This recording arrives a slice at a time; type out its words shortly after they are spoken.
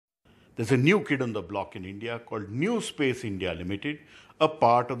There's a new kid on the block in India called New Space India Limited, a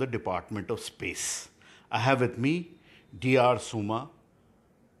part of the Department of Space. I have with me Dr. Suma,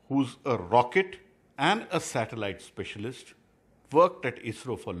 who's a rocket and a satellite specialist, worked at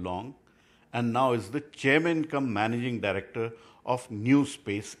ISRO for long, and now is the chairman cum managing director of New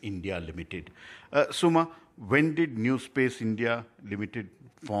Space India Limited. Suma, when did New Space India Limited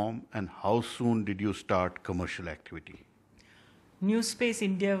form, and how soon did you start commercial activity? New Space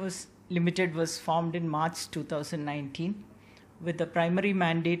India Limited was formed in March 2019 with the primary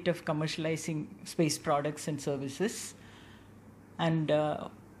mandate of commercializing space products and services. And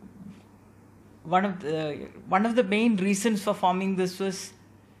one of the main reasons for forming this was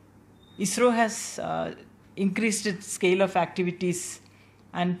ISRO has increased its scale of activities,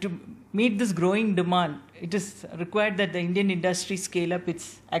 and to meet this growing demand, it is required that the Indian industry scale up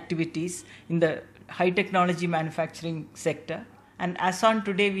its activities in the high technology manufacturing sector. And as on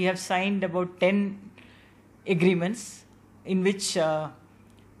today, we have signed about 10 agreements, in which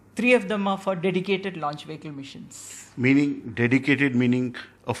 3 of them are for dedicated launch vehicle missions. Meaning dedicated, meaning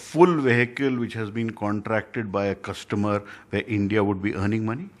a full vehicle which has been contracted by a customer where India would be earning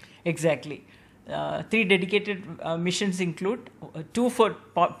money? Exactly. 3 dedicated missions include 2 for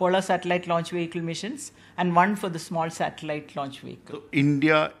polar satellite launch vehicle missions and 1 for the small satellite launch vehicle. So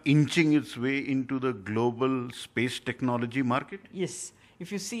India inching its way into the global space technology market? Yes.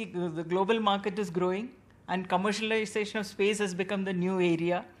 If you see, the global market is growing and commercialization of space has become the new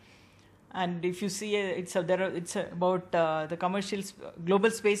area. And if you see, it's about the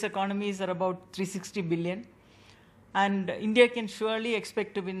global space economies are about 360 billion. And India can surely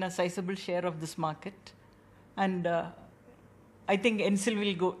expect to win a sizable share of this market. And I think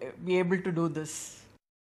NCL will be able to do this.